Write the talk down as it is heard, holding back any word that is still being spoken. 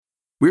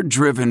We're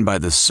driven by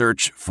the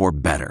search for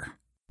better.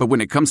 But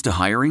when it comes to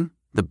hiring,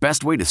 the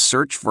best way to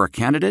search for a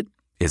candidate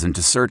isn't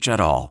to search at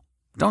all.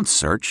 Don't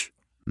search.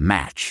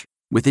 Match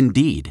with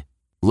Indeed.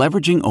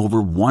 Leveraging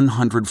over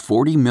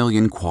 140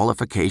 million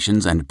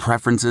qualifications and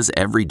preferences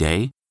every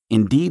day,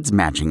 Indeed's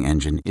matching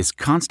engine is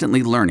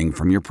constantly learning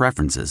from your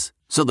preferences.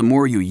 So the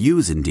more you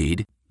use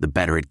Indeed, the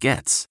better it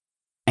gets.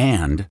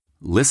 And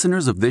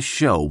listeners of this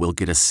show will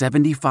get a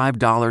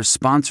 $75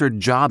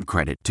 sponsored job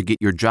credit to get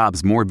your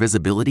jobs more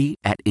visibility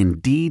at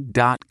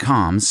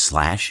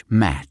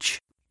Indeed.com/match.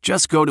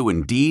 Just go to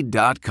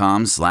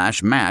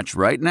Indeed.com/match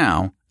right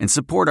now and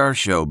support our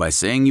show by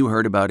saying you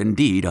heard about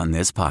Indeed on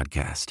this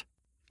podcast.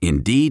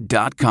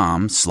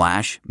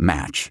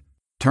 Indeed.com/match.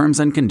 Terms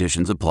and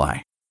conditions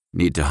apply.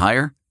 Need to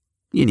hire?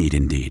 You need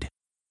Indeed.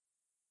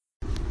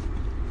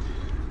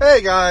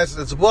 Hey guys,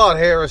 it's Blood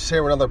Harris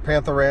here with another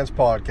Panther Rants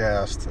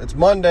podcast. It's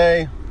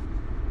Monday.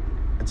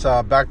 It's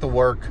back to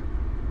work.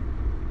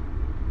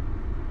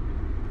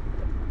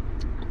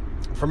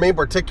 For me in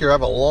particular, I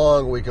have a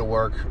long week at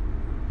work.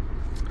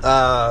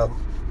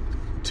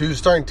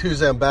 Starting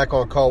Tuesday, I'm back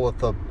on call with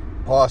the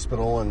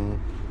hospital, and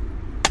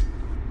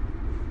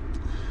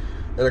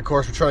of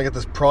course we're trying to get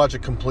this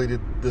project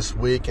completed this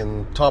week.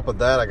 And on top of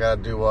that, I gotta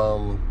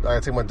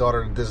take my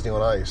daughter to Disney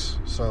on Ice.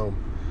 So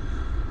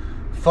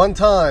fun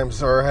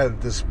times are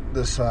ahead this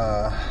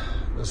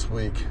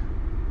week.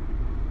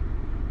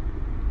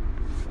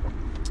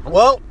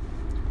 Well,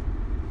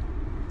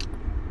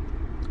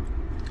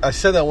 I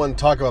said I wouldn't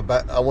talk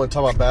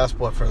about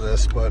basketball for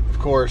this, but of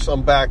course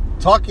I'm back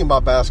talking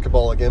about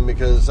basketball again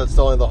because that's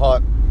where the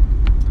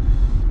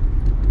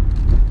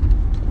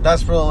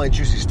only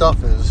juicy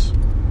stuff is.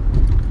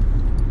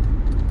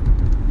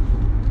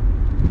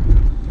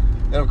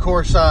 And of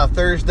course,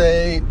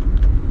 Thursday,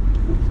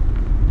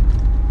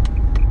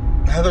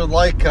 Heather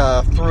Lyke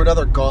threw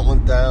another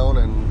gauntlet down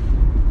and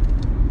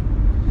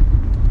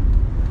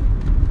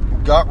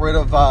got rid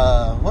of,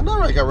 not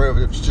really got rid of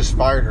it, just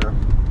fired her.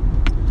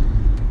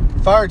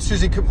 Fired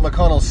Susie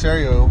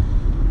McConnell-Serio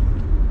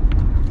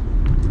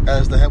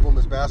as the head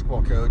women's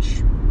basketball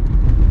coach.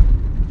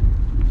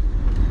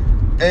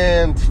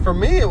 And for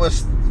me, it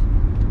was,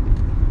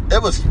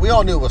 we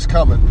all knew it was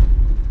coming.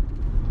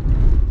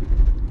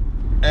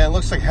 And it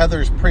looks like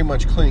Heather's pretty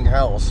much cleaning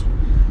house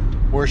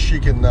where she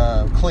can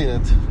clean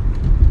it.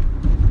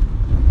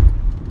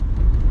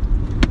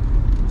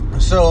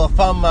 So if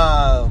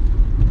I'm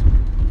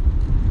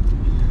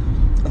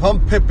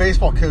Pitt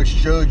baseball coach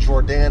Joe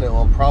Giordano,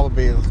 I'm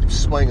probably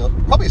swaying a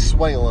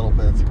little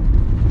bit.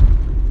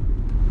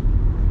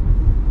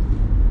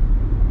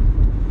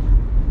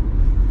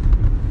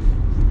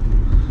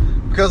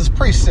 Because it's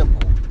pretty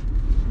simple.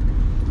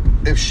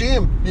 If she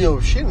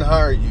didn't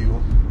hire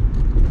you,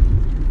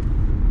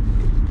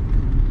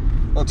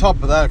 on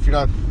top of that, if you're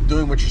not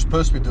doing what you're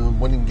supposed to be doing,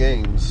 winning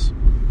games,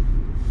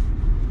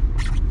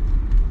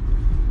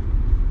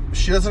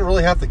 she doesn't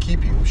really have to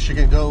keep you. She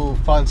can go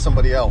find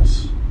somebody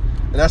else.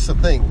 And that's the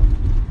thing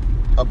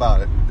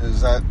about it,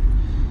 is that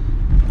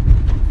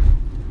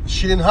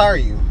she didn't hire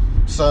you.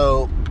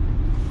 So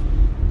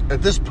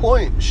at this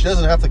point, she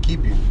doesn't have to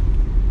keep you.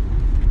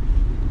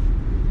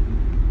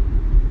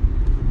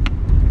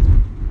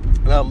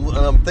 And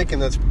I'm thinking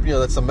that's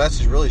the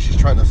message really she's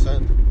trying to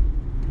send.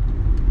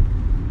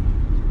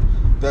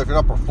 That if you're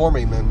not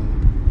performing, then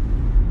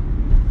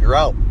you're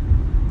out.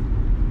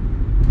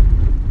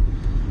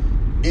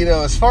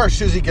 As far as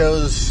Susie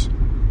goes,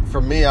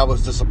 for me, I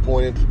was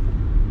disappointed.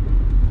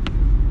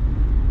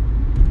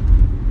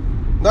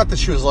 Not that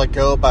she was let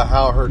go, about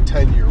how her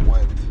tenure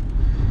went.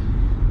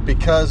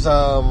 Because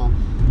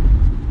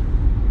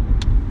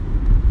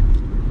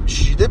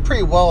she did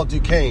pretty well at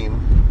Duquesne.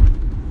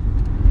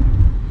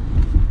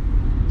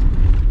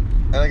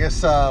 And I guess,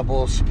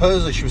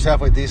 supposedly she was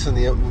halfway decent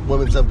in the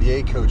women's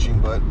NBA coaching,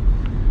 but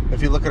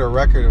if you look at her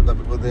record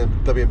with the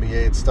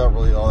WNBA, it's not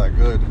really all that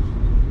good.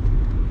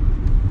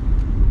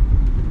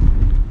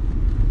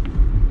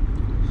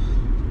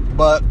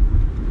 But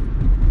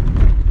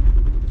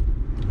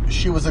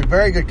she was a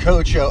very good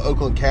coach at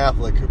Oakland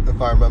Catholic,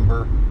 if I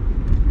remember.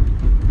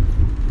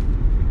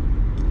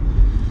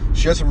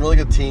 She had some really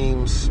good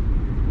teams.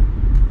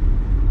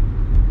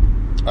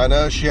 I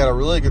know she had a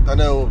really good... I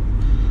know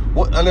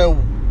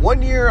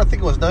one year, I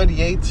think it was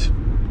 98,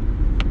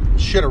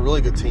 she had a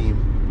really good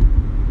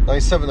team.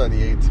 97,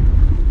 98.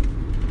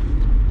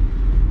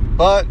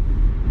 But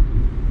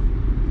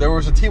there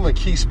was a team like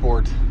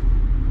Keysport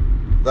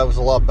that was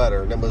a lot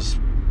better. And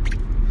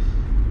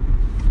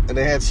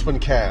they had Swin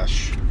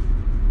Cash.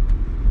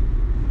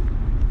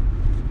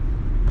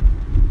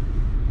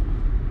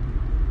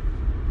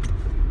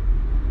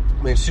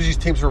 I mean, Susie's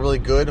teams were really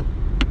good.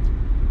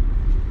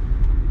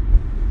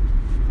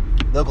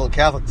 The Oakland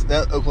Catholic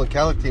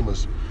team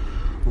was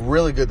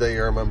really good that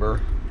year, I remember.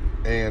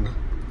 And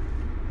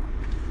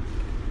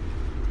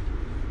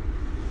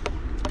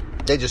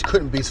they just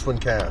couldn't beat Swin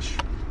Cash.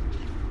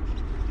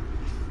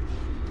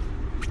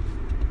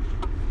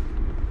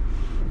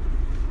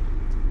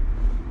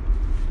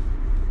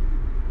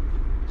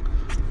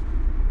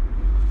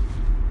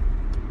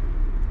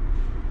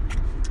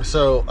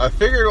 So I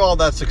figured all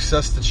that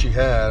success that she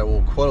had,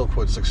 well, quote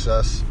unquote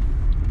success,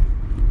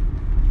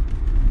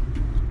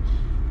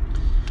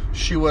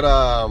 she would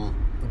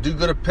do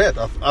good at Pitt.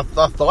 I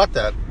thought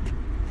that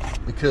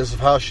because of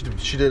how she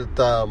did at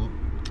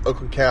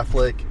Oakland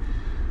Catholic,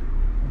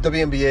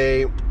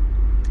 WNBA,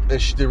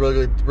 and she did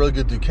really good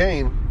at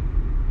Duquesne.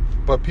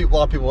 But a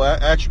lot of people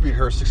attribute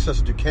her success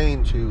at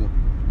Duquesne to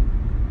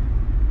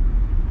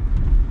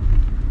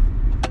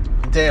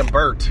Dan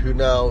Burt, who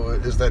now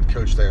is the head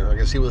coach there. I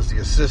guess he was the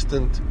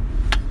assistant.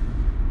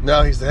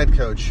 Now he's the head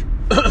coach.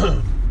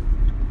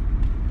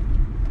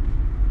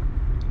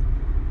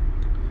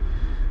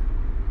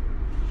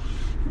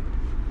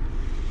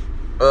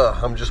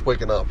 I'm just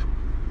waking up.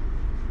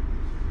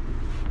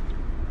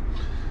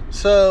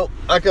 So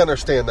I can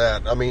understand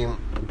that. I mean,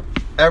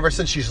 ever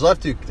since she's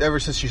left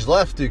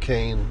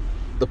Duquesne,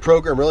 the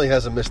program really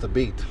hasn't missed a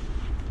beat.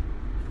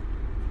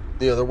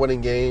 You know, they're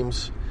winning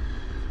games.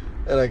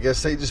 And I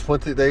guess they just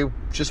went to the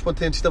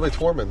NCAA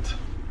tournament.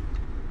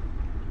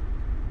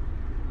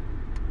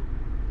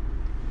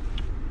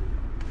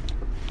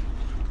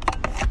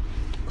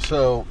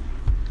 So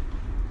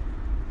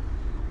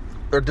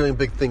they're doing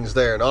big things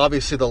there. And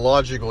obviously the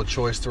logical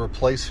choice to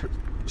replace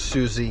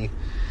Susie,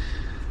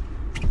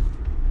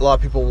 a lot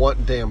of people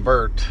want Dan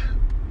Burt.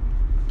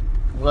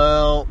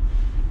 Well,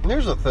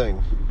 here's the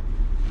thing.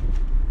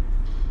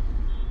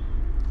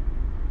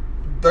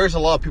 There's a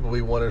lot of people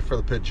we wanted for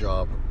the Pitt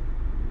job.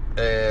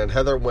 And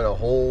Heather went a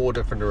whole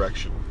different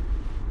direction.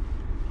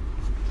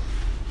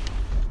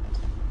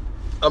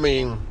 I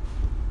mean,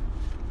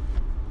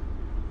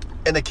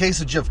 in the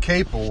case of Jeff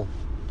Capel,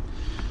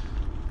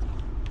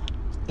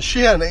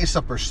 she had an ace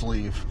up her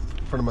sleeve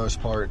for the most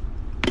part.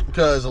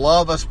 Because a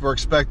lot of us were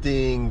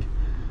expecting,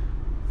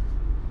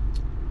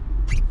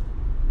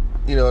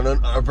 you know,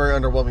 a very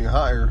underwhelming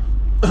hire.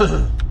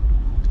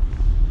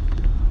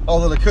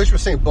 Although the coach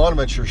was saying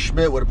Bonaventure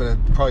Schmidt would have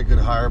been probably a good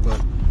hire,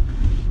 but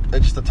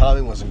just the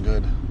timing wasn't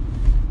good.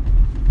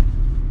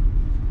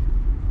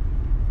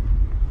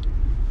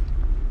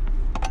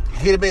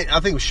 I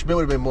think Schmidt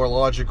would have been more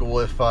logical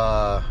if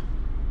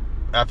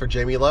after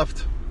Jamie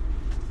left,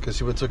 because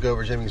he would have took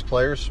over Jamie's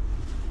players.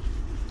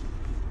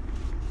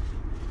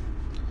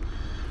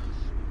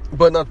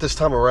 But not this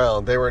time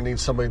around. They were going to need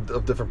somebody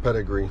of different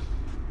pedigree.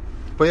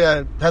 But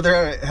yeah,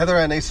 Heather had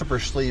an ace up her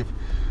sleeve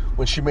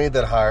when she made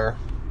that hire.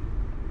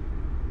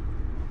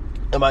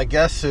 And my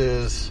guess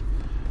is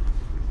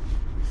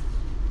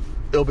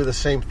it'll be the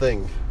same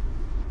thing.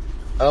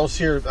 I don't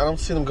see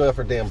them going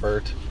after Dan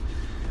Burt.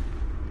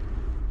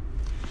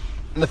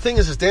 And the thing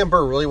is Dan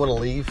Burt really want to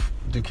leave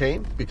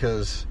Duquesne?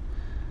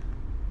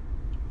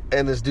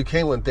 And does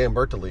Duquesne want Dan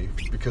Burt to leave?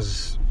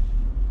 Because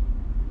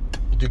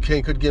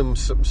Duquesne could give him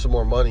some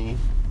more money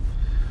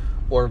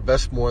or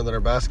invest more in their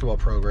basketball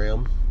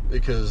program,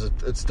 because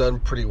it's done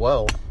pretty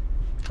well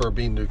for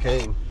being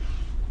Duquesne.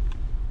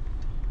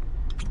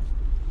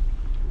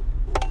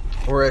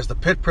 Whereas the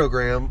Pitt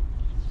program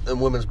in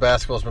women's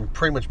basketball has been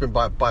pretty much been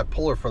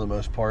bipolar for the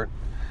most part.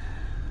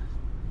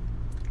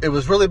 It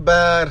was really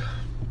bad,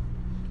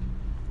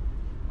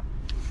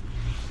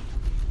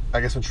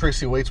 I guess, when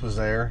Tracy Waits was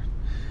there.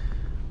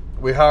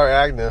 We hired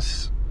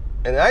Agnes,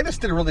 and Agnes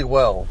did really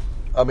well.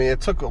 I mean,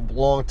 it took a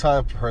long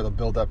time for her to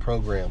build that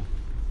program.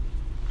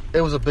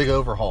 It was a big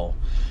overhaul.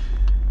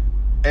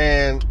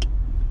 And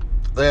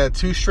they had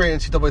 2 straight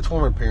NCAA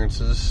tournament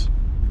appearances.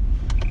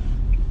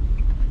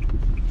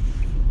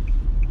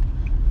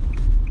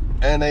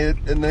 And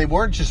they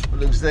weren't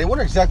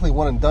exactly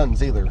one and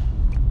dones either.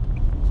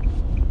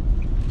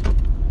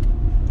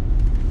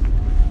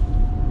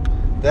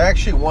 They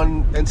actually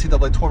won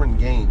NCAA tournament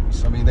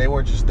games. I mean, they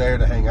weren't just there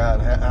to hang out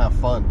and have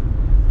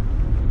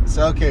fun.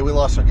 So okay, we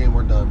lost our game,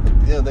 we're done. But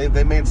you know,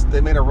 they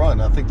made a run.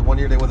 I think the one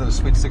year they went to the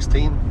Sweet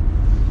 16,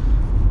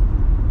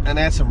 and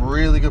they had some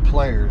really good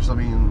players. I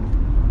mean,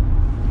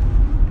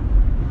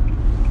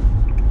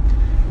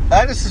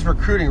 Agnes's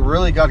recruiting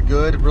really got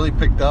good, really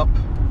picked up.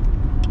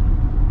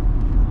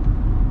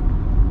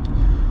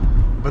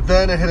 But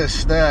then it hit a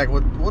snag.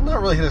 Well, not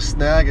really hit a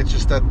snag. It's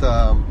just that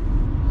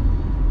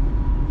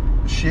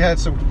she had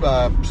some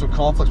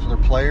conflicts with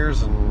her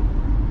players, and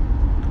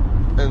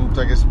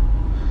I guess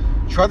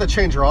tried to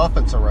change her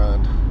offense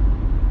around.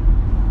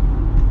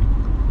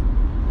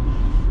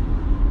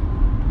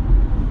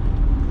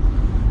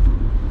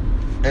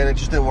 And it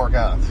just didn't work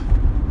out.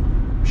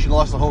 She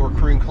lost the whole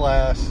recruiting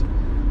class.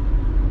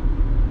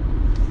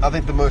 I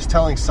think the most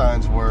telling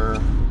signs were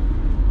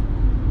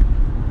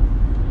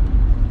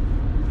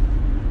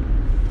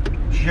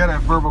she had a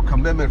verbal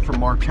commitment from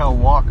Markel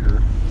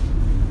Walker,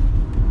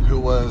 who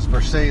was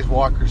Mercedes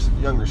Walker's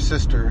younger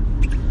sister.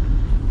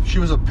 She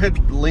was a Pitt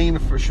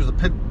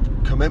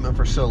commitment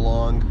for so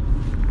long.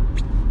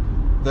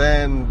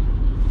 Then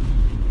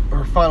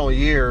her final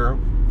year,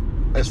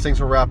 as things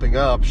were wrapping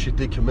up, she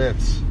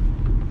decommits.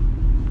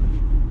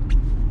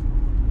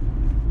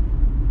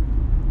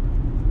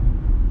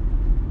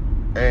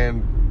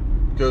 And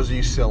goes to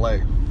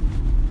UCLA.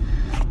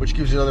 Which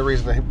gives you another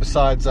reason,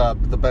 besides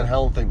the Ben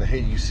Helen thing, to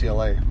hate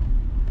UCLA.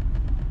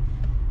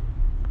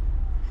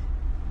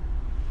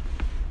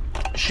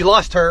 she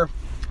lost her,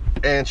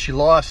 and she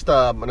lost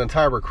an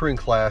entire recruiting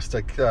class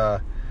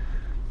that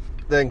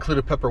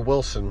included Pepper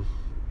Wilson,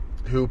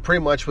 who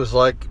pretty much was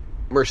like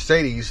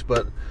Mercedes,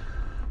 but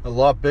a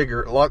lot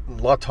bigger, a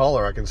lot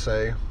taller, I can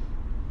say.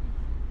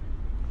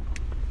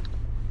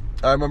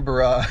 I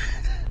remember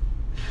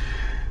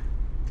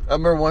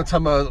one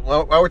time I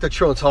worked at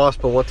Children's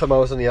Hospital. One time I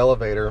was in the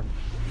elevator,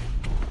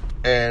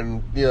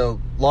 and a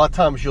lot of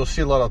times you'll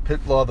see a lot of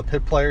the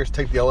pit players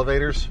take the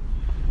elevators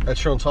at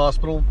Children's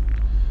Hospital.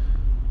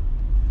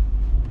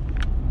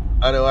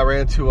 I know I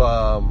ran to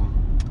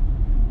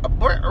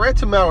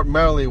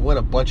Marilee Wynn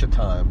a bunch of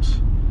times.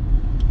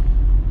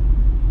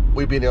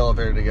 We'd be in the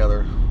elevator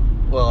together.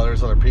 Well,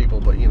 there's other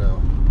people, but I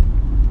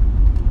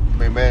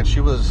mean, man, she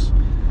was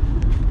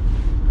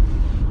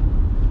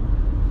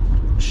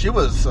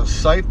a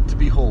sight to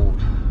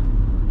behold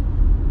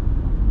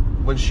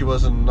when she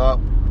was not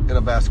in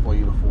a basketball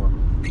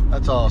uniform.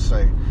 That's all I'll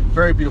say.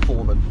 Very beautiful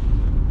woman.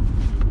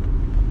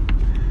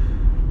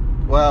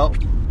 Well,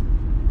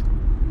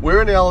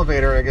 we're in the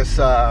elevator, and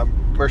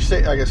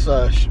I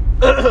guess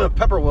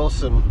Pepper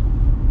Wilson,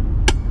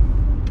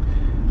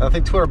 I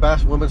think two of our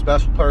women's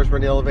basketball players were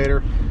in the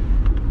elevator,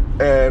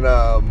 and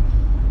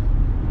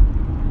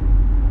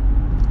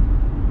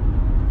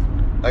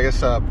I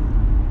guess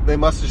they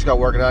must have just got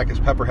working out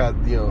because Pepper had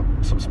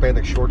some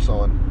spandex shorts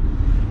on.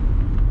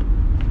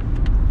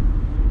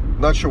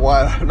 Not sure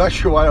why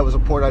that was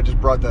important. I just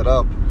brought that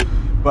up,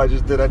 but I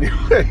just did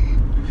anyway.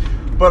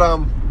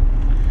 But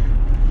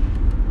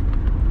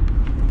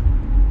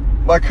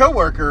my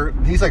coworker,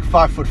 he's like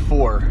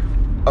 5'4".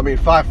 I mean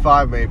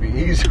 5'5" maybe.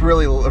 He's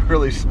really,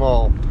 really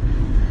small.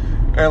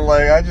 And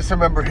I just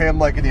remember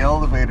him in the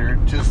elevator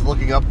just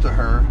looking up to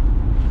her.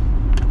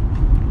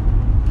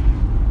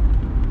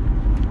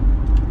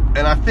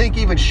 And I think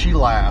even she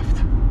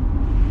laughed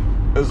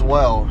as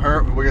well. Her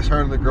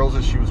and the girls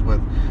that she was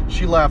with,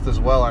 she laughed as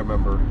well, I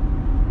remember.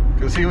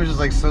 Because he was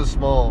just so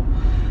small.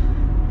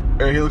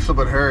 And he looks up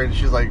at her and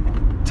she's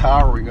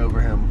towering over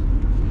him.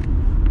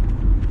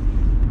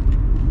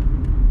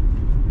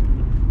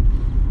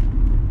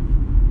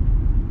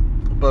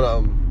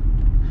 But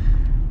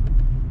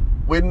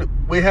when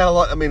we had a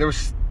lot, I mean,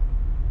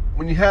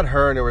 when you had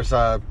her, and there was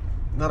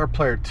another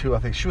player too. I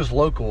think she was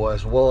local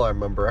as well. I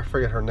remember. I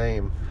forget her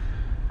name.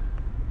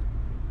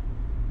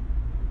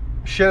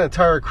 She had an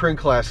entire recruiting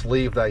class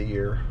leave that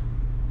year.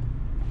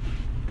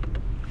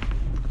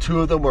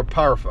 Two of them were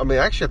power. I mean,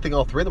 actually, I think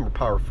all three of them were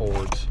power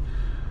forwards.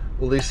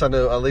 At least I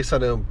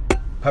know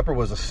Pepper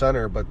was a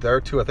center, but the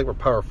other two I think were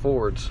power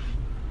forwards.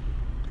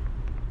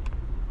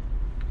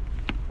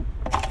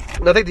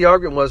 And I think the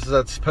argument was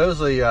that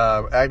supposedly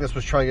Agnes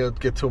was trying to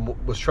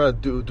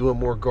do a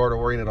more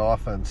guard-oriented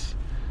offense.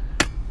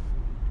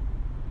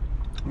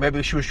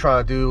 Maybe she was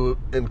trying to do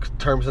in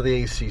terms of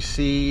the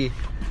ACC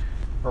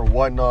or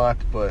whatnot,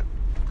 but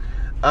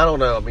I don't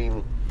know. I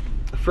mean,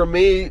 for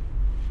me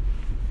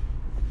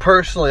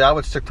personally, I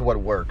would stick to what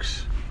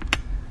works.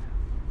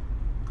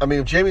 I mean,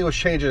 if Jamie was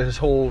changing his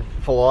whole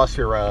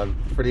philosophy around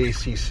for the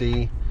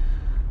ACC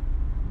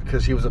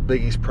because he was a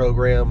Big East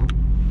program,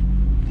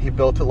 he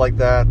built it like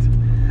that.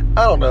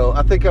 I don't know.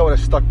 I think I would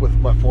have stuck with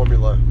my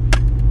formula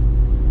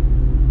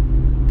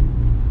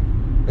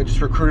and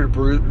just recruited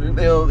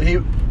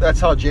that's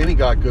how Jamie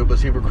got good, was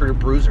he recruited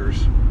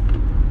bruisers.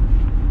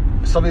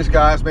 Some of these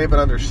guys may have been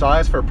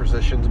undersized for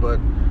positions, but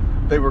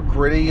they were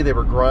gritty, they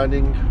were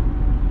grinding,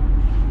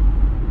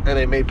 and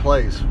they made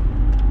plays.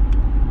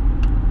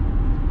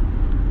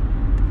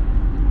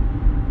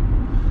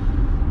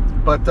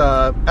 But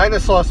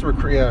Agnes lost the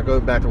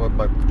going back to what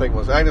my thing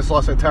was. Agnes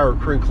lost the entire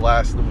recruiting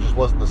class, and it just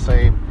wasn't the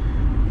same,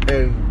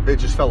 and it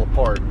just fell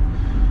apart.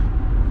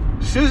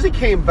 Susie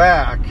came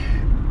back.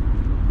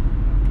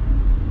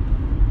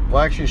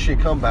 Well, actually, she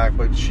didn't come back,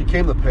 but she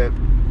came to Pitt.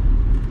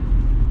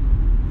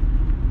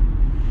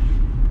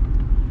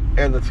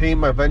 And the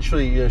team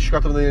eventually, she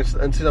got to the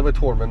NCAA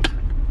tournament.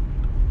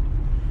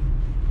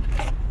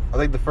 I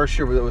think the first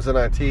year it was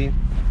NIT.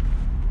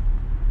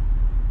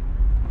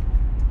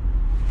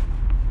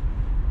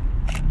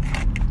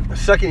 The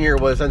second year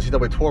was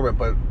NCAA tournament,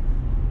 but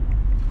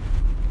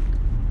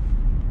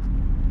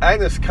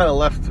Agnes kind of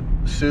left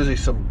Susie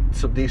some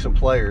decent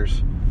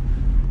players.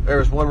 There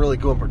was one really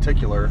good in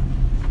particular.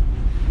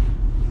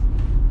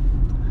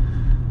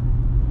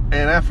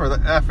 And after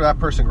that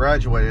person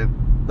graduated,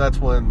 that's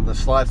when the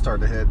slide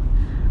started to hit.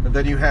 And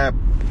then you had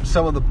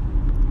some of the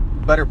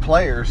better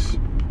players,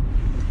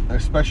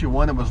 especially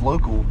one that was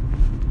local,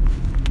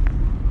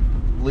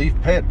 leave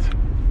Pitt.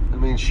 I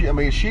mean, she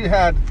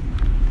had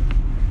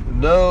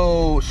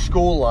no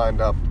school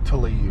lined up to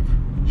leave.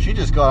 She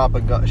just got up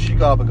and got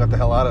the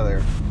hell out of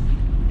there.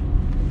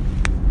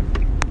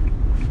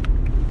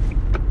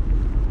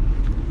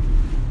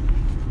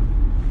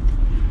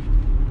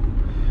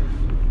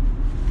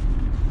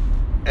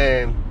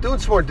 And doing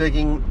some more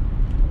digging,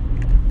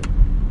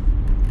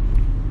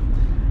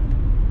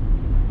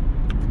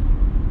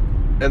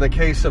 in the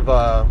case of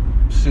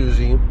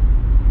Susie,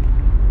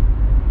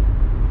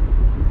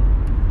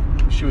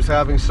 she was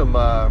having some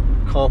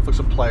conflicts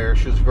with players.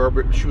 She was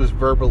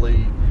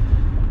verbally,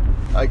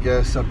 I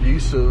guess,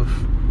 abusive,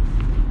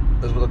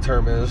 is what the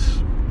term is.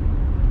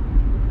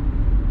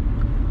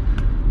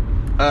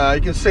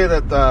 You can say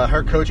that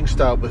her coaching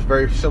style was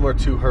very similar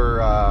to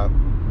her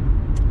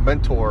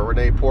mentor,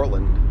 Renee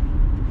Portland.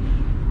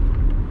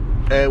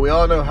 And we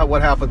all know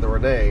what happened to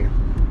Renee.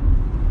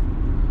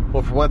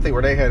 Well, for one thing,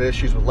 Renee had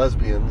issues with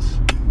lesbians.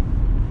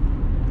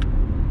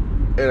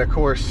 And of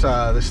course,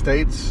 the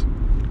state's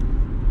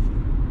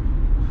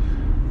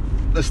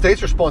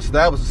response to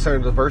that was to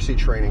send her diversity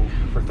training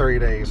for 30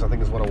 days, I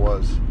think is what it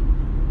was.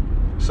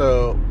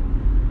 So,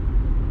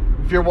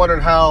 if you're wondering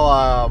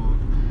how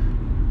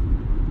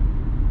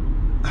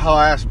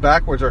ass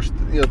backwards our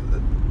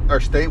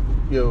state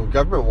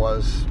government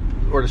was,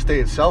 or the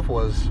state itself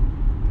was,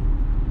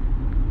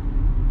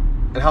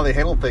 and how they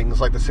handle things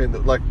like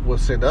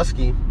with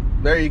Sandusky,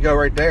 there you go,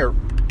 right there.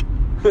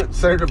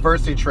 Send her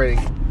diversity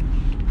training.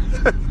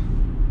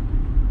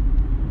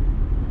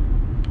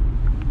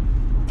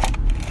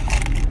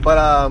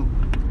 But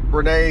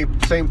Renee,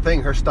 same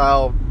thing. Her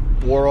style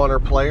wore on her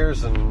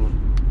players, and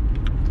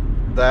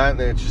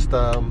it's just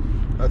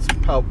that's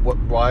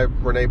why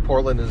Renee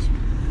Portland is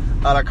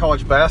out of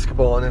college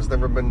basketball and has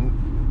never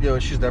been,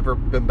 she's never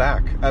been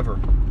back ever.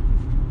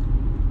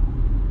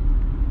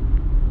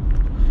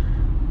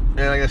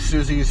 And I guess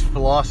Susie's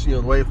philosophy,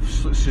 the way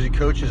Susie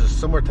coaches is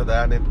similar to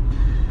that. And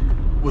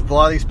with a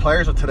lot of these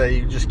players of today,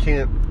 you just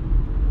can't.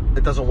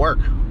 It doesn't work.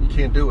 You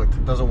can't do it.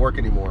 It doesn't work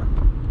anymore.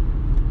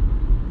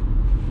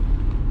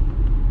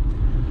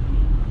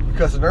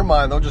 Because in their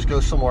mind, they'll just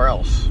go somewhere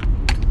else.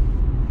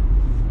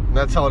 And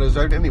that's how it is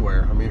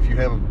anywhere. I mean, if you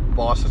have a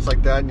boss that's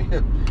like that, and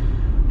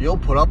you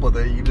don't put up with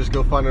it, you just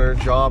go find another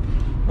job.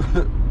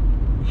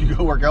 You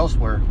go work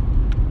elsewhere.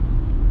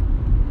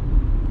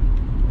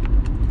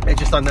 It's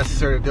just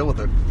unnecessary to deal with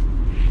it.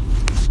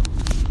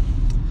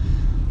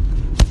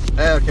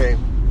 Okay,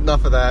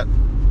 enough of that.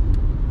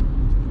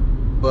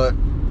 But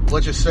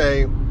let's just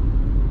say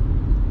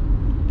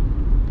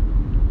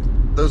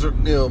those are,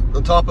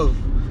 on top of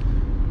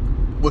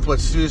with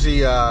what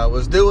Susie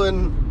was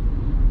doing,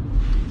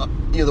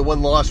 the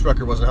one-loss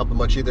record wasn't helping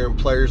much either, and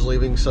players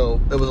leaving,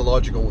 so it was a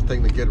logical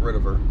thing to get rid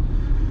of her.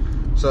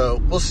 So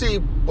we'll see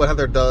what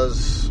Heather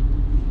does.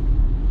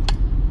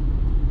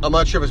 I'm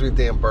not sure if it's going to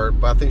be Dan Burt,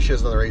 but I think she has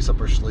another ace up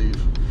her sleeve.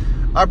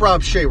 I brought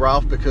up Shea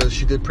Ralph because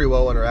she did pretty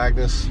well under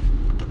Agnes.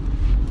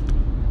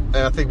 And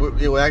I think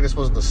Agnes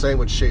wasn't the same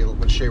when Shea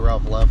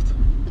Ralph left.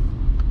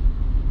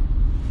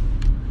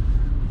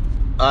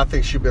 I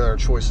think she'd be another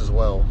choice as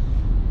well.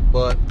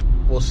 But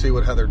we'll see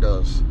what Heather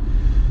does.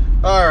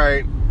 All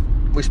right.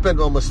 We spent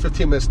almost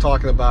 15 minutes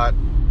talking about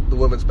the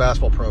women's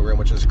basketball program,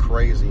 which is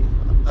crazy.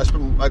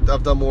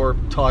 I've done more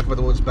talk about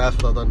the women's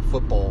basketball than I've done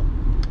football.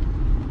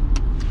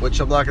 Which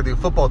I'm not going to do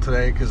football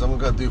today because I'm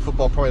going to do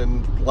football probably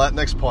in the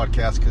next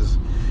podcast because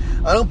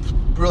I don't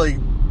really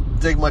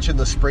dig much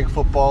into spring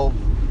football.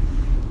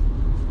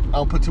 I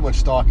don't put too much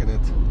stock in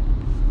it.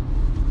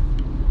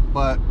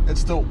 But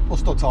we'll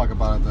still talk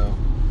about it though.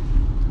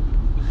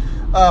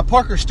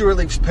 Parker Stewart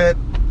leaves Pitt.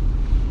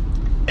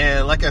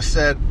 And like I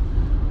said,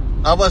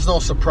 I wasn't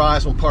all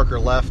surprised when Parker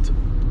left.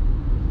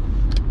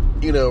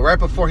 Right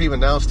before he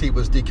announced he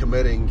was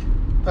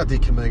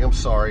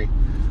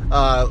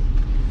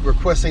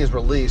requesting his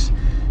release,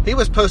 he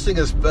was posting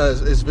his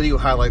video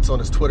highlights on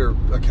his Twitter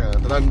account,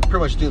 and I pretty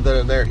much knew then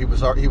and there he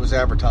was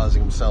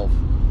advertising himself,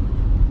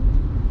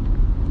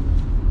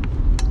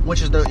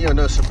 which is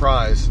no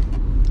surprise.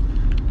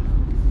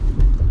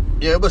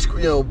 It was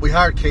we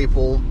hired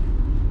Capel,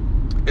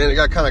 and it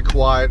got kind of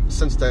quiet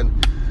since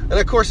then. And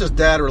of course, his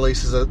dad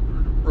releases a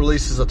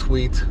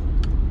tweet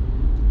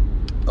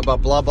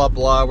about blah blah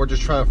blah. We're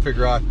just trying to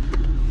figure out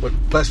what's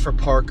best for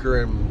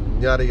Parker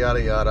and yada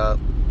yada yada.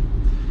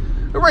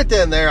 But right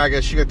then and there, I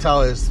guess you could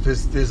tell his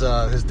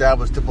dad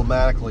was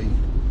diplomatically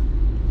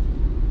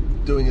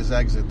doing his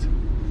exit.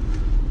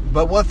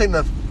 But one thing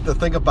to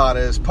think about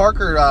is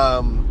Parker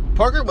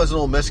was an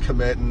Ole Miss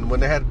commit, and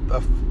when they had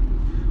a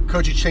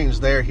coaching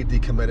change there, he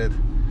decommitted.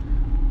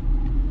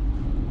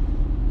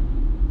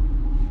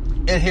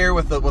 And here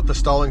with the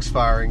Stallings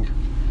firing,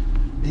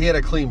 he had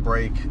a clean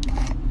break,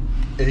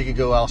 and he could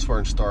go elsewhere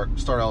and start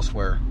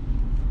elsewhere.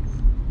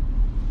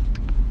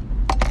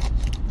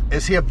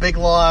 Is he a big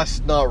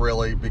loss? Not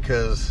really,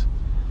 because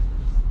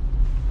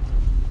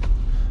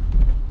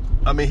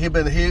I mean he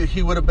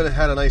would have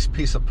had a nice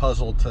piece of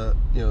puzzle to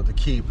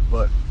keep,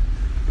 but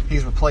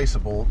he's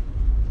replaceable.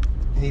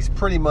 He's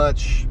pretty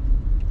much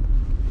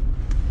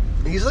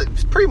a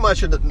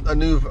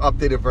new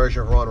updated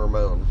version of Ron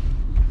Ramon.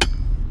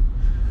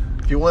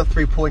 If you want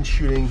 3-point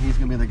shooting, he's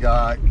gonna be the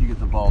guy you get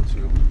the ball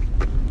to.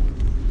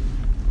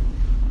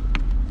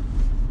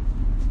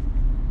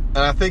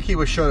 And I think he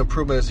was showing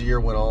improvement as the year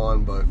went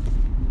on, but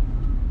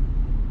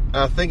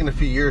I think in a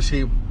few years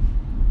he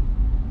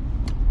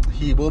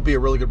will be a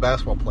really good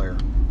basketball player.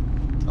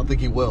 I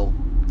think he will.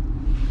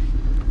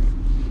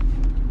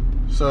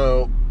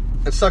 So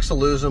it sucks to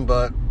lose him,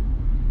 but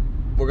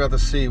we're going to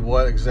see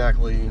what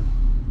exactly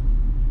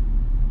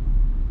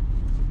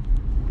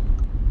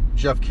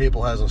Jeff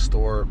Capel has in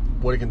store,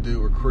 what he can do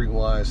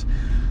recruiting-wise.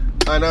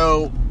 I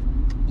know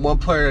one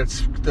player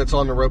that's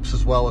on the ropes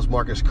as well is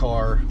Marcus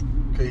Carr.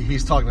 Okay,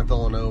 he's talking to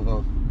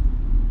Villanova.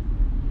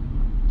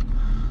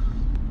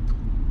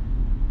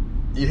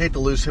 You'd hate to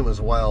lose him as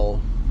well.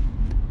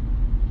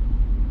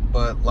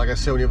 But like I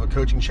said, when you have a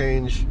coaching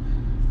change,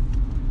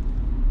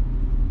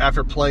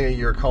 after playing a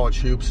year of college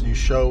hoops and you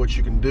show what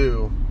you can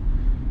do,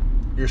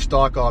 your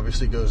stock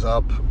obviously goes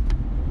up.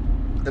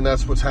 And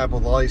that's what's happened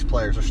with all these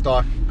players. Their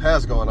stock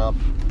has gone up.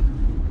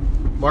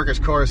 Marcus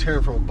Carr is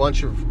hearing from a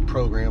bunch of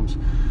programs.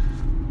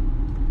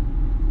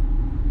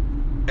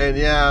 And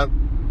yeah,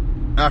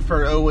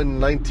 after an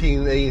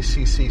 0-19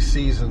 ACC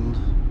season,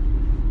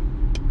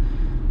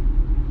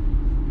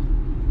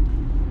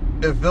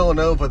 if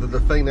Villanova, the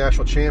defending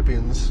national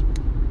champions,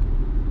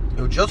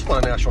 who just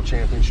won a national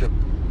championship,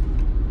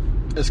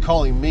 is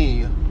calling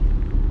me,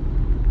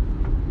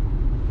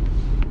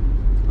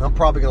 I'm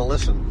probably going to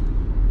listen.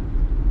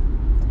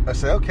 I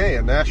say, okay,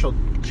 a national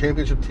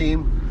championship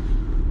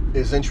team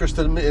is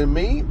interested in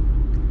me,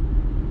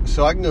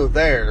 so I can go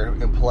there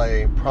and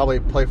probably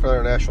play for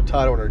their national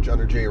title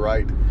under Jay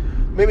Wright.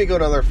 Maybe go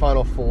to another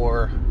Final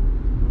Four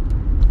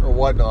or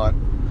whatnot.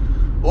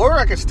 Or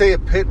I could stay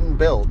at Pitt and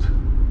build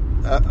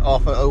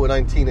off an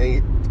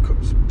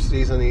 0-19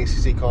 season in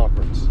the ACC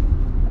conference.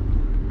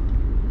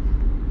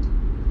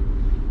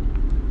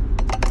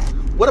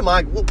 What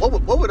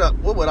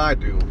would I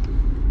do?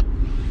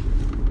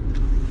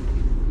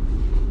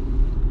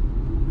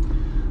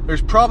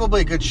 There's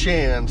probably a good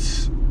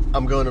chance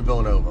I'm going to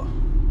Villanova.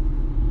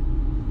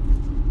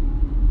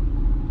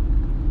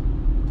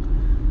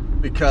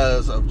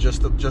 Because of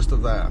just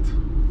of that.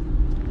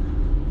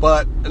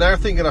 But another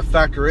thing going to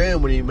factor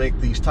in when you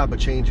make these type of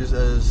changes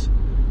is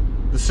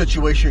the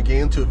situation you're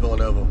getting into at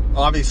Villanova.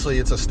 Obviously,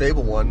 it's a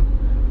stable one,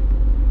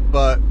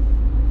 but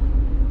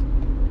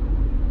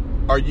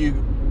are you,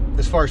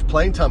 as far as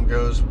playing time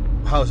goes,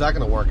 how is that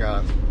going to work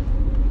out?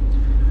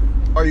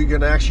 Are you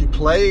going to actually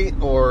play,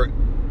 or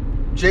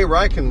Jay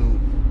Wright can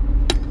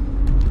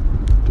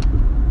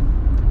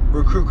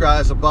recruit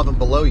guys above and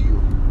below you?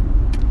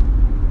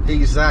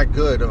 He's that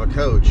good of a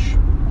coach,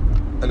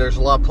 and there's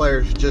a lot of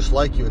players just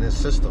like you in his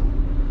system.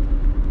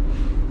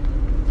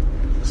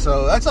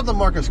 So that's up to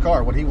Marcus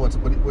Carr, what he wants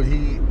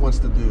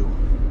to do.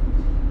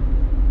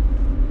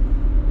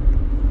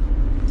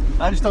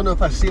 I just don't know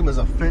if I see him as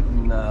a fit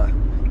in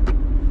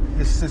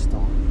his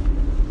system.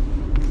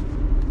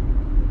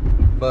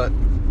 But,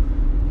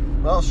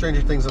 well,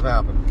 stranger things have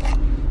happened.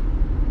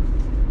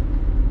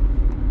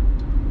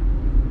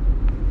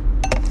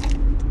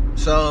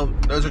 So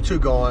those are two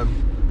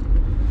gone.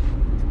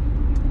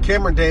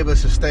 Cameron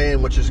Davis is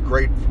staying, which is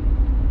great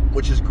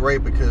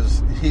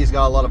because he's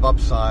got a lot of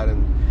upside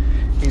and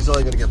he's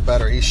only going to get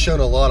better. He's shown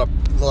a lot of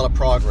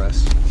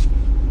progress.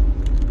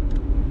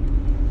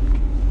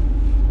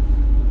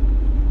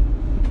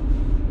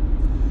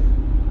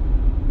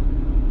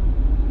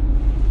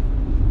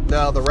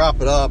 Now to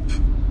wrap it up,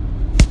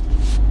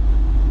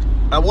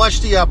 I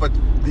watched the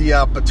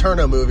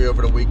Paterno movie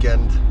over the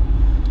weekend.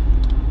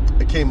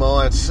 It came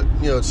on. It's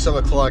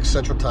 7 o'clock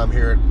Central Time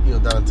here,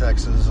 down in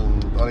Texas,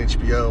 and on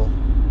HBO.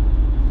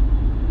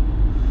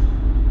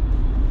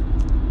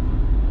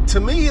 To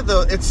me,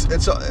 though,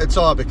 it's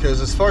odd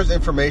because as far as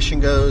information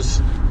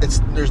goes,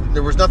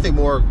 there was nothing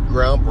more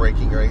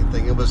groundbreaking or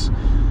anything. It was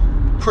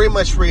pretty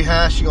much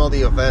rehashing all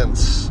the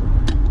events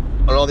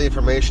and all the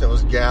information that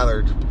was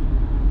gathered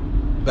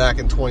back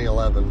in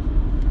 2011.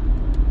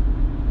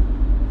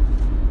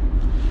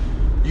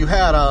 You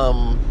had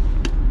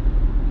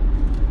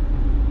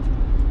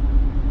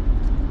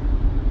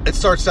it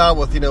starts out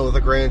with with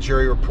a grand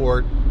jury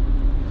report.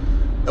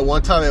 At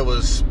one time, it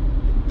was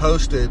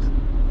posted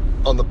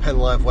on the Penn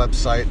Live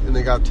website, and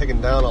they got taken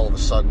down all of a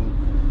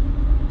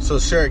sudden. So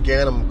Sarah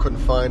Ganim couldn't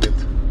find it.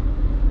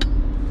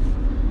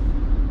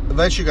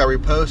 Eventually, got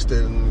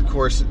reposted, and of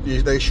course,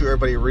 they show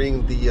everybody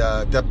reading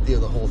the depth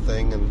of the whole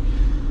thing, and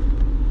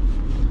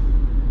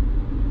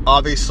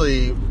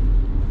obviously,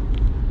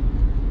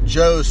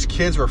 Joe's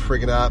kids were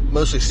freaking out.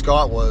 Mostly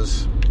Scott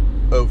was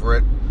over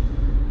it.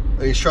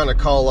 And he's trying to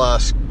call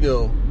us,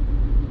 trying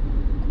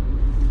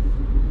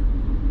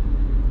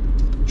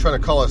to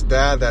call his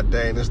dad that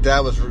day. And his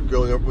dad was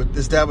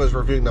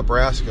reviewing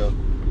Nebraska.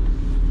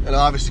 And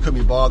obviously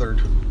couldn't be bothered.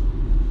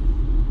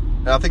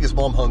 And I think his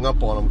mom hung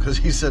up on him because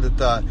he said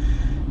that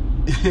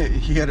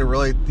he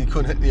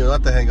couldn't,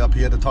 not to hang up.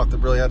 He had to talk to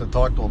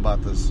him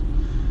about this.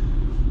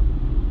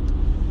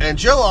 And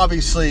Joe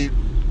obviously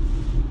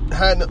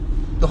had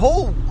the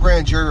whole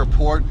grand jury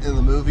report in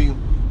the movie.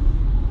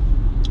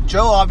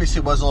 Joe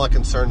obviously wasn't all that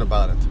concerned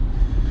about it.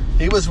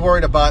 He was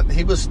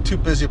too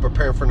busy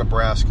preparing for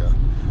Nebraska.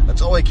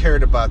 That's all he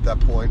cared about at that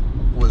point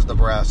was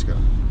Nebraska.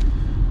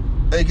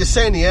 And you can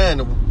say in the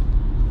end,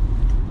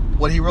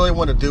 what he really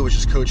wanted to do was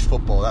just coach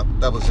football.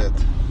 That was it.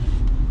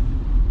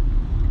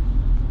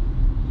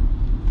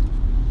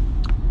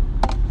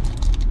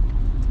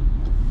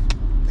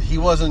 He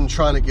wasn't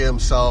trying to get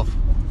himself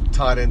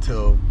tied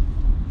into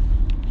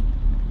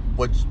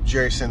what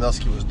Jerry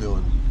Sandusky was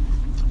doing.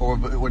 or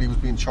what he was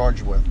being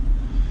charged with.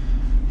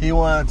 He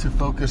wanted to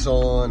focus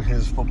on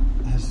his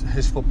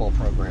football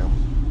program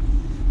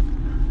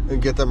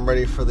and get them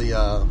ready for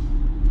the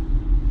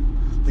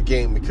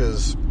game,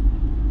 because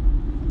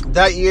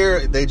that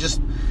year they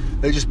just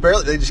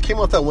came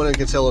off that win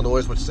against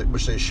Illinois,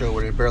 which they showed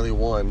where they barely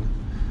won.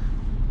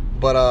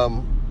 But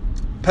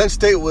Penn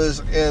State was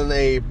in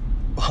a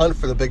hunt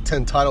for the Big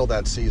Ten title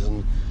that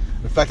season.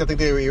 In fact, I think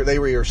they were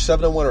either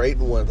 7-1 or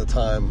 8-1 at the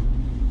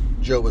time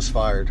Joe was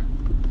fired.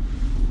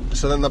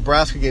 So the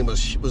Nebraska game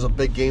was a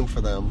big game for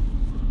them.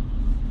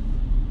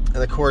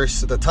 And of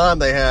course, at the time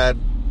they had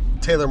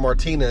Taylor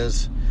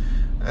Martinez,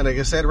 and I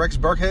guess they had Rex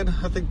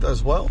Burkhead, I think,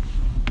 as well.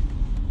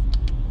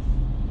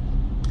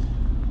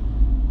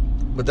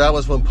 But that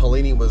was when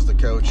Pelini was the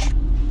coach.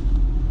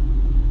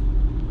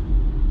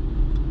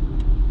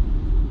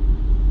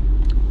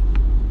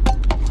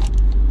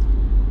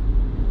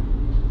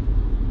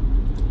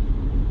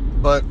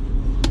 But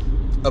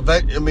I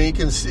mean, you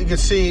can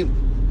see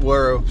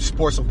where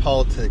sports and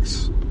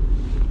politics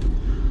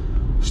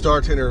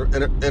start to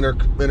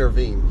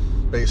intervene,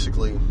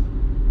 basically,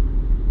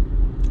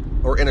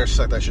 or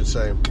intersect, I should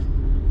say,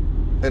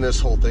 in this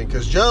whole thing.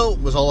 Because Joe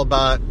was all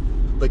about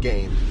the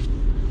game,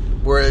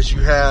 whereas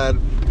you had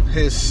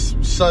his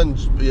son,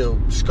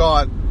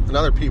 Scott, and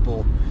other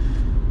people.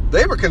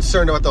 They were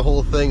concerned about the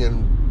whole thing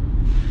and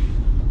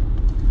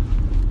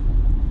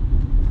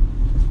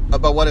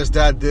about what his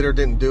dad did or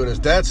didn't do. And his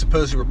dad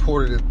supposedly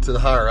reported it to the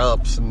higher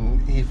ups,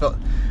 and he felt.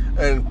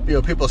 And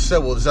people said,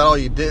 "Well, is that all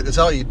you did? Is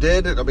that all you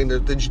did? I mean,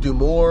 didn't you do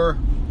more?"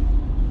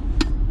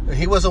 And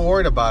he wasn't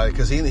worried about it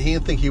because he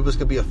didn't think he was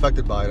going to be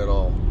affected by it at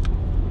all.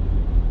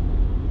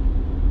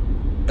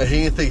 And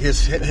he didn't think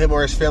him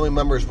or his family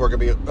members were going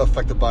to be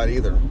affected by it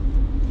either.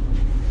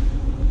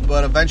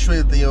 But eventually,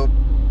 it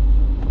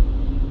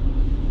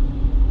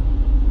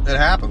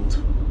happened.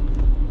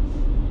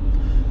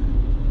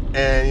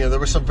 And there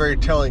were some very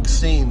telling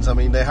scenes. I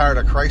mean, they hired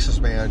a crisis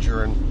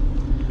manager, and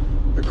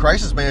the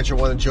crisis manager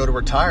wanted Joe to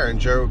retire, and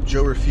Joe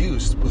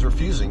was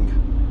refusing.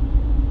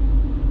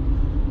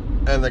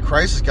 And the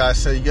crisis guy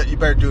said, "You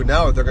better do it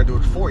now, or they're going to do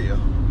it for you.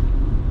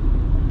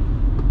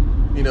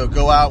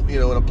 Go out,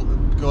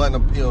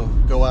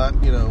 go out,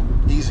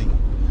 easy."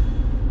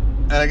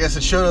 And I guess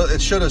it should have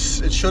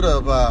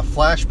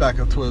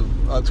flashback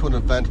to an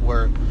event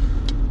where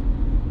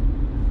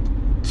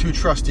two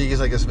trustees,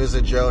 I guess,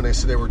 visited Joe, and they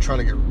said they were trying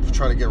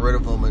to get rid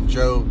of him, and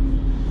Joe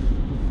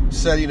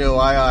said,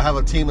 "I have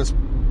a team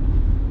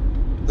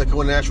that can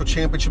win a national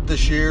championship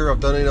this year. I've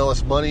donated all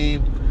this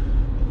money.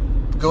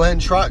 Go ahead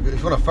and try it. If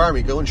you want to fire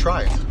me, go and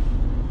try it."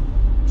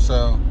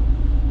 So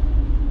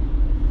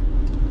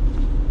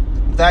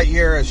that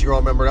year, as you all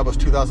remember, that was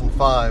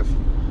 2005.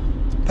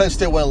 Penn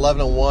State went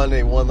 11-1.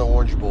 They won the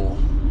Orange Bowl.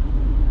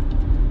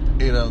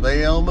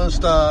 They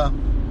almost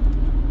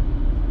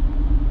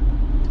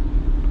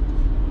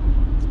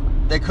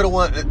they could have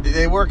won.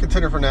 They were a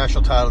contender for a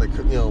national title. They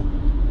could,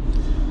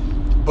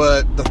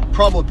 but the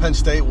problem with Penn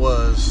State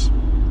was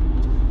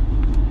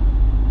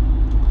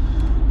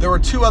there were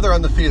two other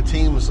undefeated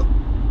teams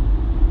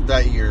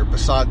that year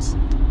besides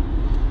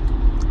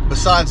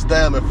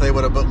them. If they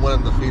would have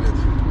went undefeated,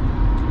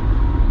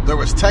 there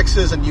was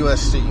Texas and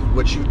USC,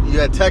 which you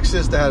had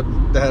Texas that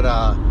had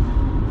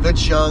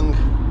Vince Young,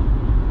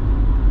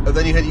 and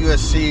then you had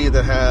USC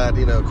that had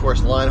of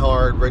course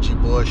Linehart, Reggie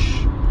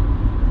Bush,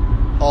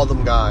 all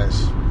them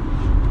guys.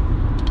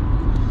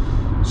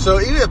 So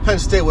even if Penn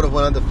State would have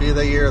went undefeated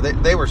that year,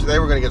 they were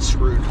going to get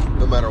screwed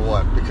no matter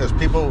what, because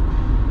people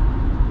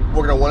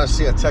we're going to want to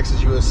see a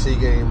Texas-USC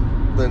game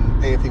than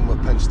anything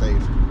with Penn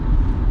State.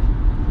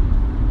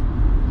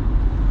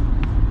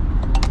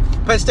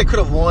 Penn State could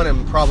have won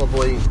and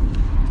probably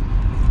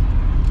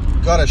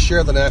got a share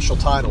of the national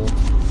title.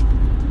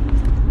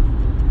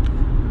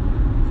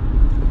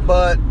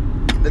 But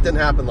it didn't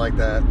happen like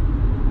that.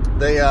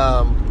 They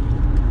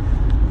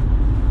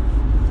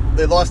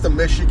lost to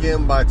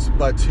Michigan by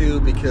 2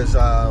 because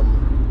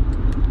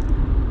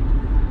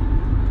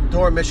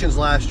during Michigan's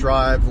last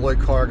drive, Lloyd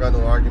Carr got into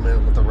an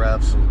argument with the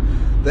refs, and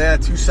they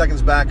had 2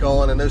 seconds back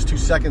on, and those 2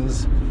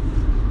 seconds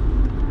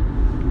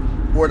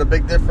were the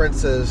big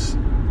difference. Is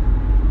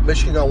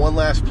Michigan got one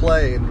last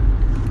play, and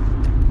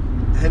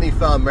Henne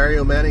found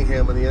Mario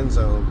Manningham in the end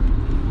zone.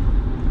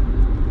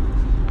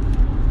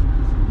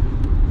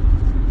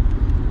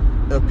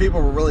 And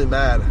people were really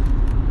mad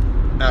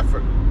at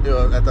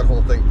that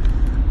whole thing.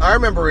 I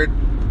remember it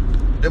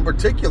in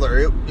particular,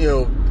 in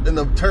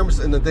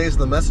the days of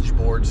the message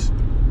boards,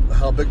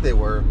 how big they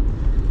were.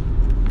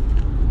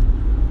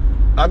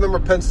 I remember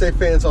Penn State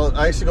fans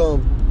I used to go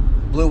on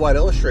Blue White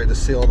Illustrated to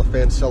see all the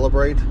fans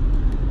celebrate.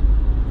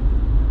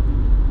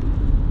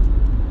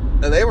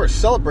 And they were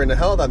celebrating the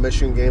hell of that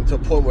Michigan game to a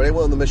point where they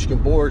went on the Michigan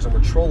boards and were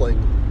trolling.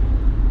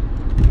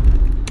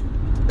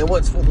 And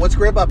what's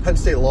great about Penn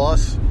State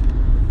loss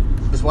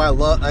is why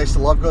I used to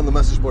love going to the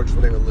message boards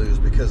when they would lose,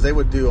 because they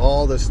would do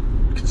all this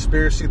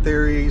conspiracy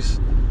theories.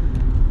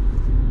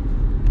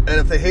 And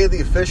if they hated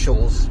the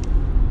officials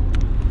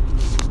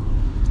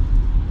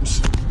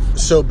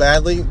so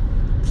badly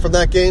from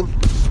that game,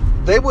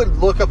 they would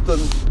look up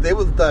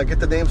get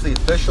the names of the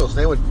officials.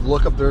 They would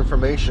look up their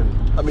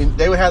information. I mean,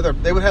 they would have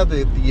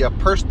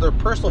their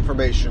personal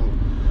information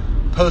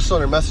posted on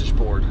their message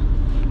board.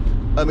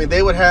 I mean,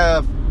 they would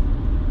have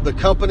the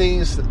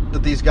companies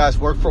that these guys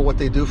work for, what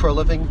they do for a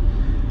living,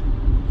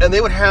 and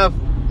they would have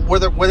where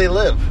they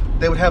live.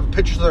 They would have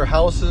pictures of their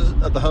houses,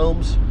 of the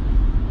homes,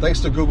 thanks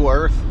to Google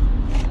Earth.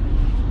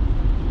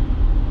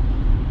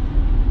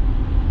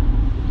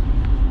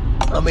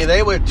 I mean,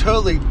 they would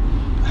totally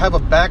have a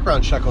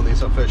background check on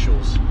these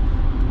officials.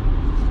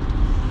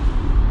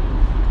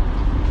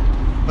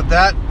 But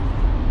that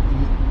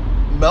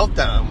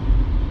meltdown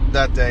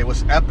that day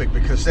was epic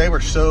because they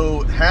were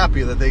so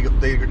happy that they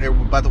were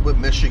about to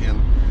win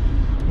Michigan.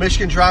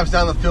 Michigan drives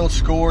down the field,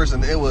 scores,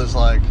 and it was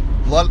like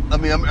a lot. I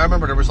mean, I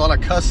remember there was a lot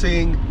of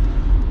cussing,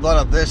 a lot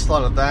of this, a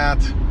lot of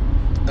that,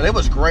 and it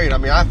was great. I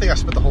mean, I think I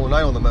spent the whole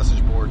night on the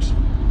message boards,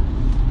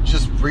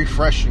 just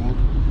refreshing,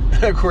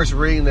 and of course,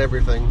 reading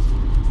everything.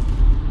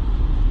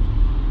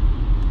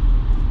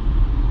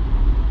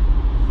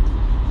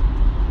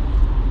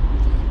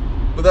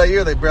 But that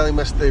year, they barely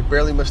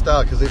missed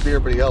out because they beat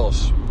everybody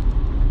else.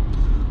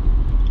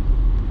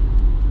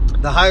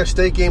 The Ohio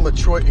State game with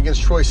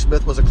against Troy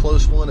Smith was a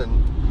close one,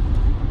 and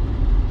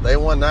they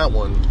won that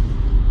one.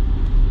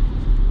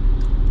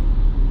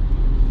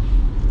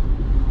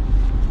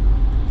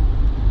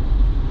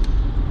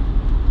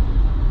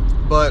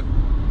 But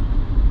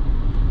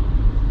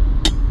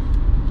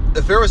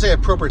if there was an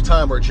appropriate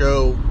time where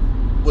Joe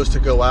was to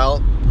go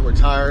out and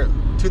retire,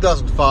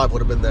 2005 would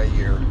have been that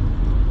year.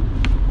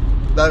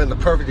 That would have been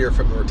the perfect year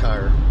for him to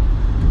retire.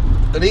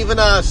 And even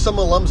some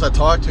alums I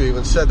talked to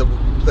even said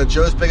that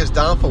Joe's biggest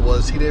downfall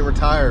was he didn't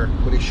retire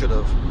when he should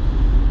have.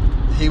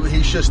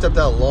 He should have stepped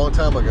out a long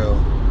time ago.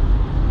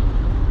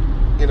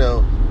 You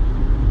know,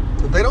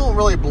 they don't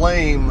really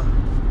blame,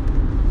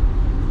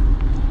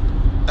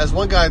 as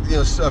one guy, you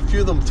know, a few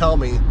of them tell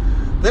me,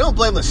 they don't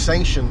blame the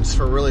sanctions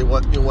for really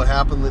what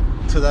happened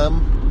to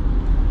them.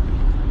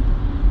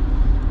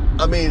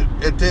 I mean,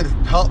 it did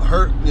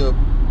hurt, you know,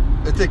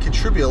 it did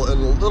contribute a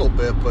little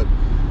bit, but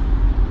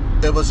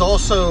it was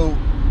also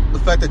the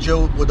fact that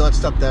Joe would not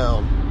step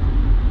down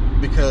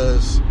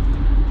because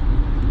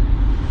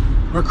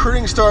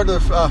recruiting started to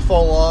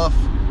fall off.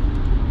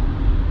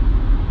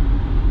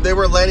 They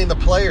were landing the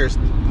players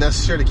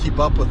necessary to keep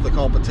up with the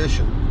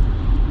competition.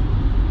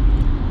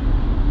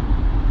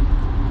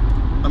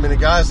 I mean, the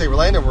guys they were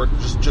landing were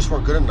just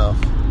weren't good enough.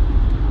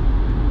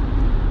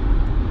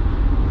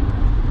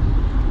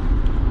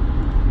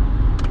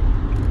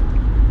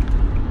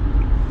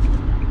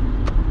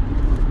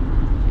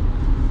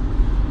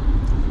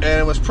 And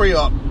it was pretty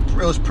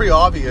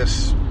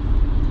obvious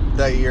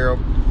that year,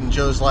 in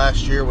Joe's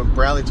last year, when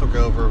Bradley took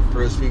over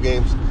for his few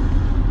games.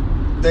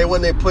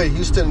 When they played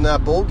Houston in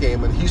that bowl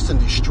game, and Houston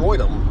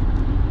destroyed them.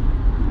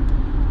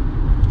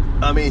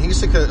 I mean,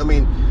 Houston could. I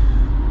mean,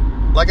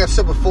 like I've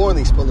said before in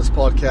this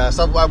podcast,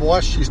 I've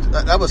watched Houston.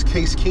 That was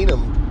Case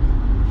Keenum,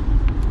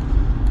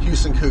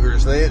 Houston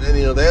Cougars. They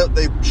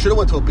should have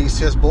went to a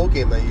BCS bowl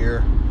game that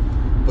year,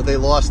 but they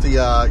lost the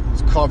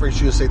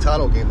Conference USA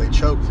title game. They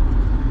choked.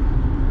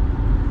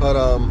 But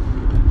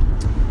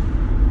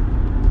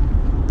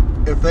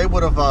if they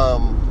would have,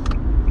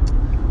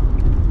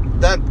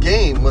 that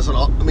game was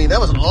that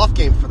was an off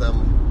game for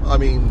them. I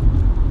mean,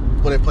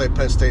 when they played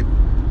Penn State,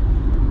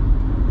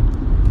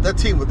 that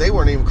team, they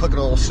weren't even clicking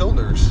on all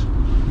cylinders.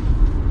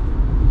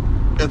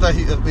 That's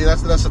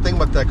the thing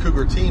about that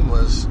Cougar team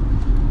was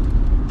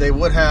there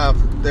were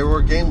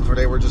games where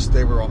they were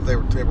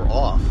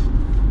off,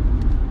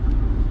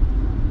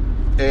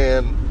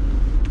 and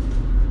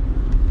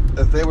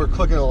if they were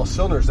clicking on all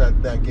cylinders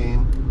that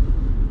game,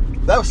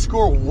 that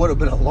score would have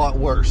been a lot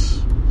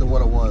worse than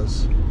what it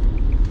was.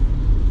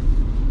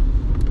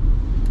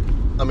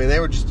 I mean, they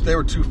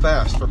were too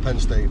fast for Penn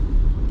State.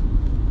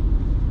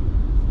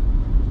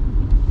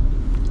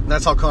 And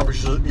that's how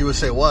Conference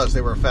USA was.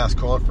 They were a fast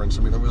conference.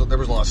 I mean, there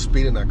was a lot of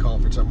speed in that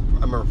conference. I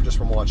remember just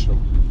from watching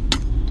them.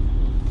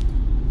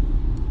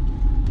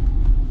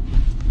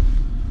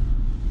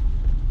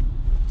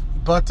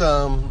 But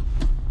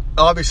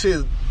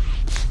obviously,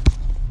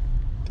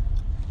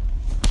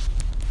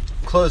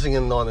 closing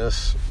in on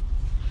this,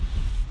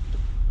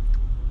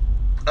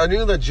 I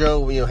knew that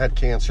Joe, had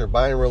cancer, but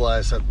I didn't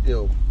realize that,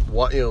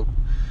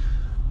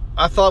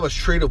 I thought it was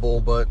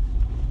treatable, but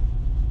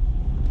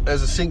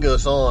as the scene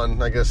goes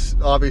on, I guess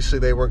obviously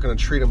they weren't going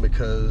to treat him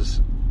because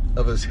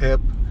of his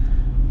hip.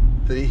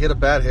 That he hit a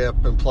bad hip,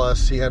 and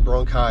plus he had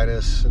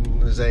bronchitis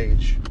and his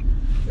age.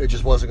 It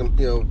just wasn't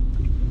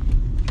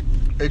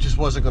going, it just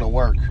wasn't going to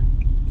work.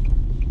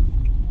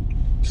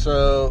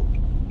 So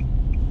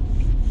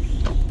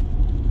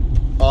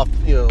off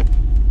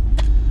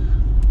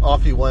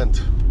he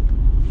went.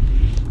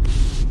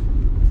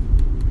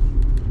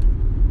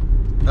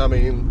 I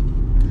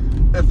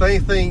mean, if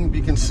anything,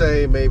 you can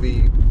say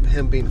maybe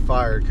him being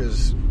fired,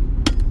 because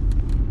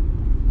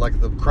like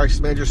the crisis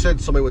manager said,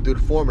 somebody would do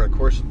the foreman. Of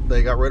course,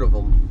 they got rid of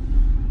him.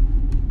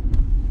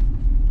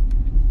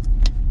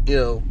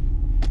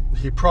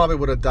 He probably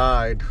would have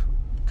died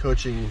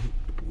coaching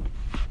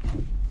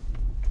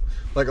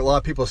like a lot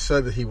of people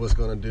said that he was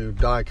going to do,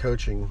 die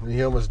coaching. And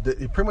he almost did.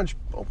 He pretty much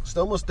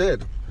almost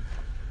did.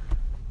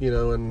 You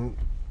know, and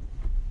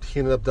he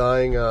ended up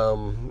dying,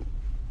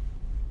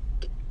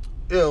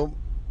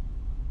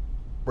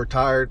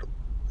 retired.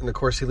 And, of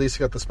course, he at least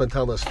got to spend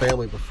time with his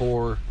family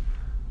before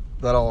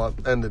that all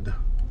ended.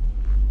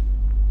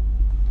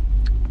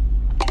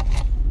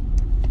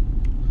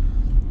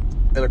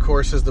 And, of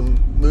course, as the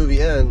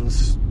movie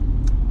ends,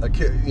 a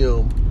kid,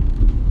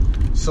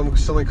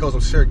 somebody calls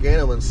him Sarah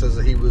Ganem and says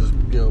that he was,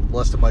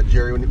 molested by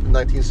Jerry in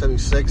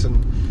 1976.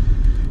 And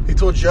he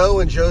told Joe,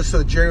 and Joe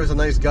said that Jerry was a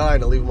nice guy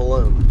and to leave him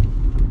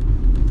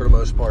alone for the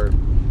most part.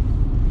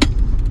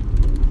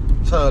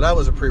 So that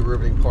was a pretty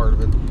riveting part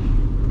of it.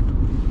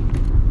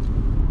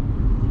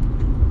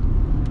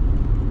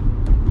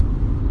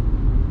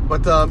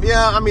 But,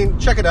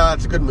 check it out.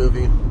 It's a good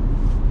movie.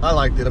 I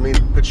liked it.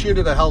 Pacino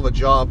did a hell of a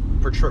job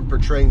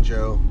portraying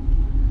Joe.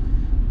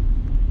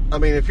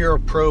 If you're a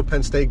pro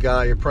Penn State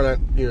guy, you're probably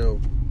not,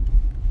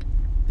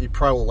 you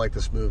probably won't like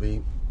this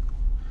movie.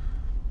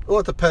 Well,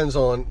 it depends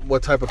on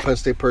what type of Penn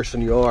State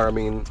person you are.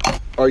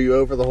 Are you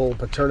over the whole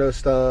Paterno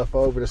stuff,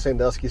 over the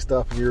Sandusky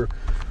stuff? If you're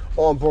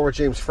on board with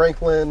James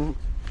Franklin,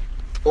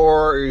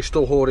 or are you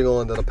still holding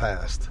on to the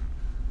past?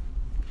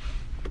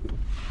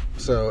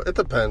 So, it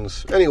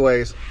depends.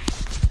 Anyways,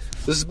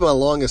 this is my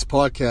longest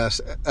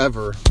podcast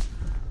ever.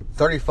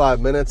 35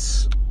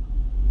 minutes.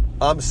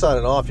 I'm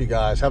signing off, you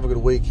guys. Have a good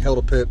week. Hell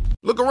to Pit.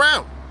 Look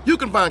around. You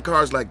can find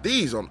cars like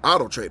these on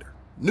AutoTrader.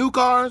 New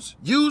cars,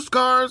 used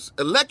cars,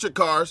 electric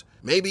cars,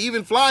 maybe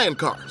even flying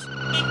cars.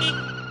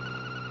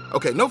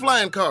 Okay, no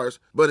flying cars,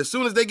 but as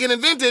soon as they get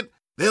invented,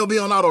 they'll be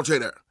on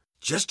AutoTrader.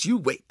 Just you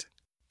wait.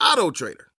 AutoTrader.